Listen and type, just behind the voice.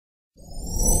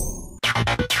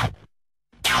Man,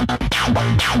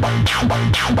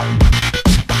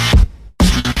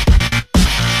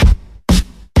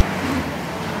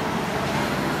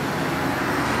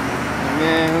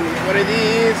 what are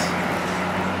these?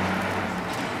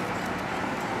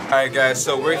 Alright guys,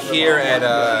 so we're here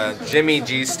at Jimmy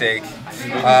G Steak.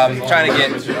 Trying to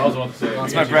get,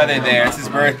 it's my brother there, it's his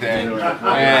birthday.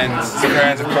 And his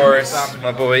friends, of course,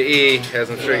 my boy E,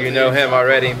 as I'm sure you know him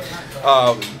already.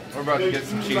 We're about to get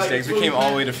some cheesesteaks. We came all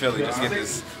the way to Philly just to get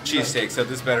this cheesesteak, so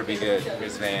this better be good.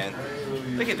 Here's Van.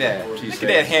 Look at that. Look at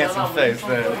that handsome face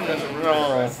there.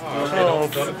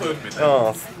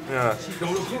 Oh, yeah.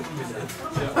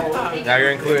 Now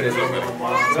you're included.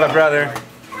 It's my brother.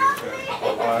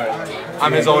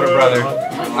 I'm his older brother.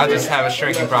 I just have a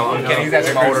shrinking problem. I'm kidding. He's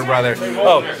actually my older brother.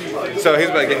 Oh, so he's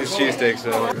about to get his cheesesteak.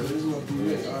 So.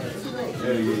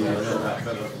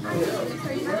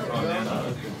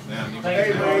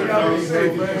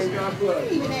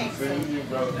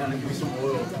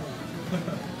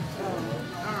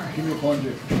 Give me a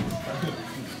plunger.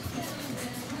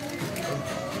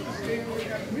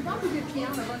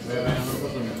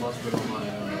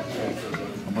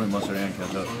 I'm putting mustard and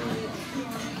ketchup.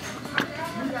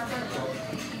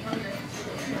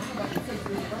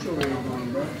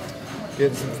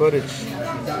 Getting some footage.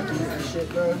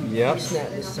 Yep. Snap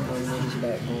this to my niggas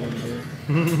back home, man.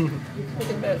 Look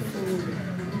at that food.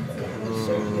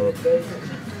 So good, baby.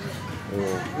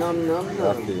 Nom nom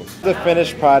nom. The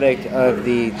finished product of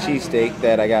the cheesesteak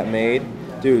that I got made.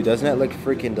 Dude, doesn't that look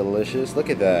freaking delicious? Look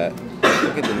at that.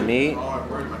 Look at the meat.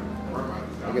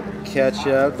 Look at the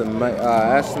ketchup. I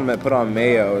asked them to put on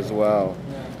mayo as well.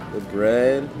 The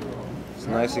bread. It's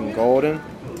nice and golden.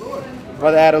 I'm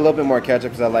about to add a little bit more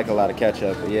ketchup because I like a lot of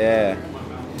ketchup. But yeah.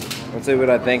 Let's see what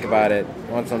I think about it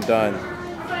once I'm done.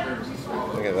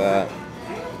 Look at that.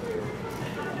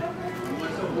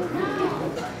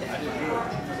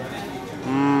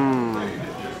 Mmm.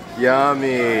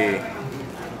 Yummy.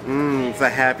 Mmm. It's a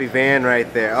happy van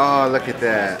right there. Oh, look at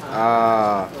that.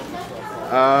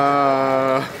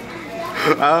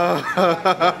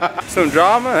 Some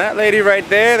drama. That lady right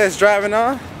there that's driving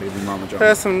on. Baby mama drama.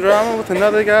 There's some drama with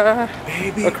another guy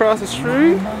across the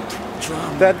street.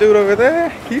 That dude over there,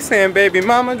 he's saying baby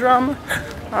mama drama.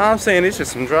 I'm saying it's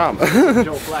just some drama.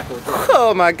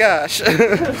 Oh my gosh.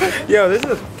 Yo, this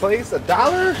is a place,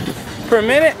 $1 per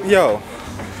minute? Yo.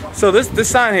 So this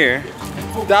sign here,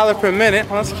 $1 per minute.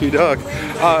 Oh, that's a cute dog.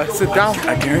 It's $1.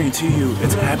 I guarantee you,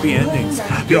 it's happy endings.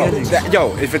 Happy endings.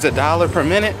 Yo, if it's $1 per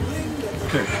minute,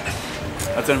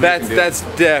 that's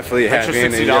definitely a happy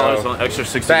ending. Extra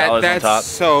 $60 on top.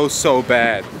 That's so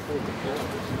bad.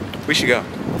 We should go.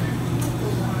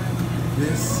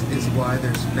 This is why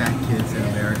there's fat kids in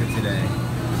America today.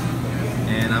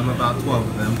 And I'm about 12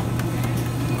 of them.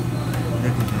 Look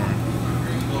at that.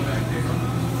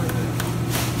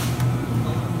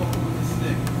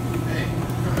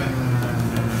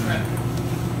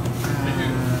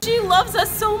 She loves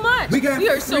us so much. We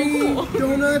are so cool.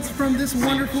 Donuts from this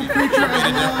wonderful creature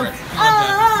I love.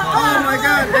 Oh my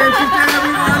god, and she's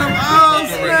dabbing on them. Oh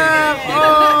snap!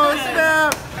 Oh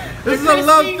snap! This is a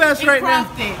love fest right now.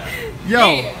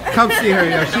 Yo, come see her,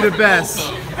 yo. She the best.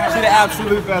 She the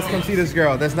absolute best. Come see this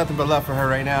girl. There's nothing but love for her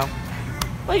right now.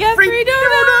 We got free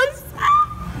donuts.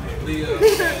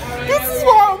 This is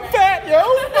why I'm fat, yo.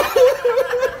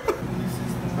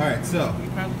 Alright, so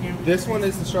this one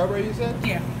is the strawberry you said?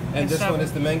 Yeah. And this one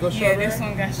is the mango strawberry? Yeah, this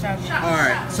one got strawberry.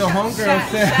 Alright, so homegirl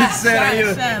said I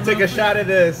need to take a shot of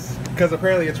this because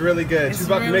apparently it's really good. She's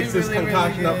about to mix this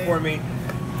concoction up for me.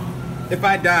 If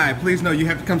I die, please know you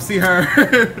have to come see her.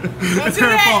 It's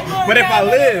her fault. But if I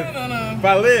live,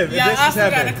 yeah, this is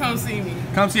heaven. gotta come see me.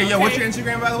 Come see her. Yo, what's your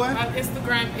Instagram, by the way? My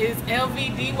Instagram is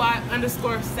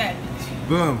LVDY_savage.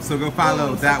 Boom. So go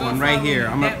follow that one right here.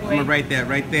 I'm gonna write that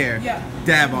right there. Yeah.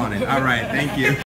 Dab on it. All right. Thank you.